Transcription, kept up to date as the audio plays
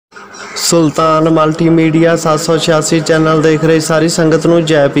सुल्तान multimedia 786 channel देख रही सारी संगत नूं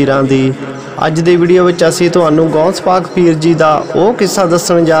जय पीरां दी। अज दी वीडियो विच असीं तुहानूं गौसपाक पीर जी दा वो किस्सा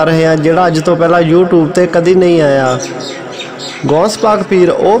दस्सण जा रहे हैं जिहड़ा अज तो पहला यूट्यूब ते कदी नहीं आया। गौसपाक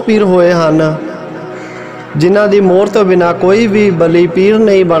पीर वो पीर होए हन जिन्हां दी मोहर तो बिना कोई भी बली पीर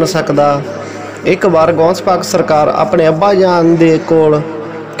नहीं बन सकदा। एक बार गौसपाक सरकार अपने अब्बा जान दे कोल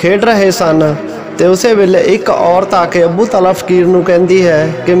खेड रहे सन ते उसे वेले एक औरत आके अबू तला फकीर नूं कहंदी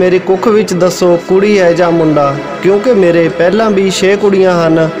है कि मेरी कुख विच दसो कुड़ी है जां मुंडा, क्योंकि मेरे पहलां भी 6 कुड़ियां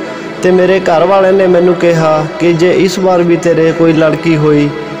हन ते मेरे घर वाले ने मैनू कहा कि जे इस बार भी तेरे कोई लड़की हुई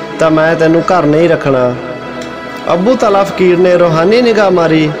तां मैं तैनूं घर नहीं रखना। अबू तला फकीर ने रूहानी निगाह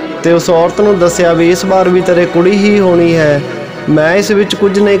मारी ते उस औरत नूं दस्सिया भी इस बार भी तेरे कुड़ी ही होनी है, मैं इस विच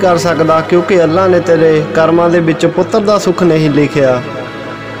कुछ नहीं कर सकदा क्योंकि अल्लाह ने तेरे कर्मां दे विच पुत्र दा सुख नहीं लिखिया।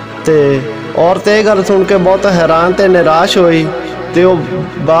 ते औरत ये गल सुन के बहुत हैरान ते निराश हुई ते वो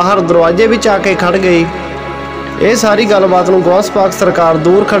बाहर दरवाजे विच आके खड़ गई। ये सारी गलबात नूं गौसपाक सरकार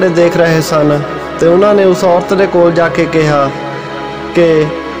दूर खड़े देख रहे सन ते उन्होंने उस औरत दे कोल जाके कहा कि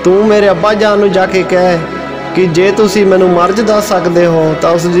तू मेरे अब्बा जान नूं जाके कह कि जे तुसी मैनूं मर्ज दस सकदे हो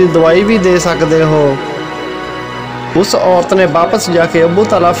तां उसदी दवाई भी दे सकदे हो। उस औरत ने वापस जाके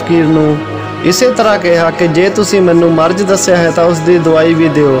अबू तला फकीर नूं इसे तरह कहा कि जे तुसी मैनूं मर्ज दस्सिया है तां उसदी दवाई भी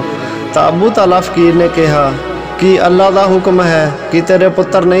दिओ। तो अबू तला फकीर ने कहा कि अल्लाह का हुक्म है कि तेरे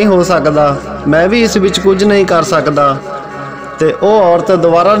पुत्र नहीं हो सकता, मैं भी इस विच कुछ नहीं कर सकता। तो वो औरत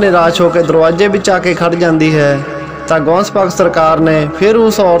दोबारा निराश होकर दरवाजे विच आके खड़ जाती है। तो गौसपाक सरकार ने फिर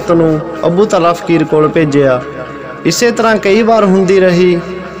उस औरत नूं अबू तला फकीर कोल भेजिया। इस तरह कई बार हुंदी रही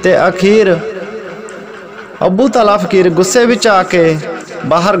ते अखीर अबू तला फकीर गुस्से विच आके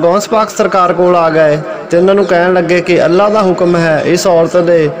बाहर गौसपाक सरकार कोल आ गए तो उन्होंने कहन लगे कि अल्लाह का हुक्म है इस औरत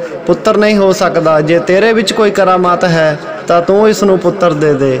दे पुत्र नहीं हो सकता, जे तेरे विच कोई करामात है तो तू इसनूं पुत्र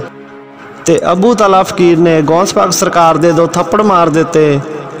दे दे। ते अबू तला फकीर ने गौसपाक सरकार दे 2 थप्पड़ मार दिते।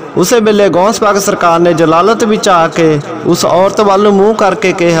 उस वेले गौसपाक सरकार ने जलालत विच आके उस औरत वाल मूँह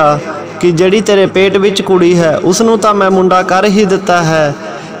करके कहा कि जिहड़ी तेरे पेट विच कुड़ी है उसनूं तां मैं मुंडा कर ही दिता है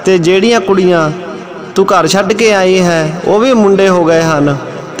ते जिहड़ियां कुड़ियां तू घर छड्ड के आई है वो भी मुंडे हो गए हैं।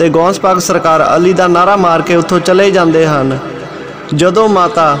 तो गौसपाक सरकार अली का नारा मार के उत्थों चले जाते हैं। जदों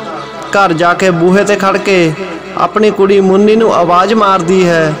माता घर जाके बूहे ते खड़ के अपनी कुड़ी मुन्नी नूं आवाज़ मारदी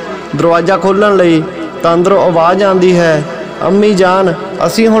है दरवाज़ा खोलण लई तां अंदरों आवाज़ आती है, अम्मी जान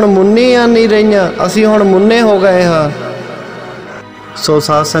असी हुण मुन्नियां नहीं रहीआं, असी हुण मुन्ने हो गए हाँ। सो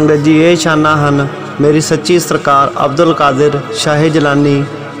साध संगत जी ये शाना हन मेरी सच्ची सरकार अब्दुल कादिर शाह जलानी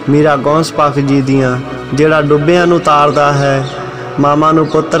मीरा गौसपाक जी दियाँ, जिहड़ा डुब्बियां नूं तारदा है, मामा नूं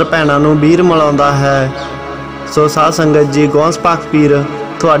पुत्र भैणां नूं वीर मिलाउंदा है। सो साध संगत जी गौसपाक पीर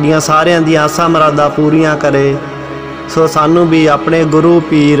तुहाडियां सारियां दी आसां मुरादां पूरियां करे। सो सानू भी अपने गुरु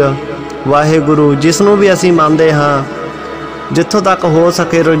पीर वाहिगुरु जिसनों भी असीं मंनदे हाँ जित्थों तक हो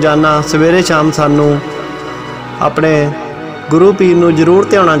सके रोज़ाना सवेरे शाम सानू अपने गुरु पीर नूं जरूर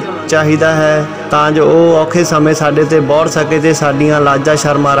ध्याना चाहिदा है तां जो वो औखे समय साडे ते बौड़ सके ते साडियां लाजा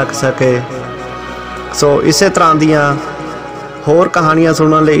शर्मा रख सके। सो इस तरह दियां होर कहानियां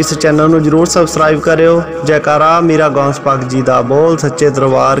सुनने लिए इस चैनल नूं जरूर सबसक्राइब करियो। जयकारा मीरा गौसपाक जी दा बोल सच्चे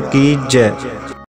दरबार की जय।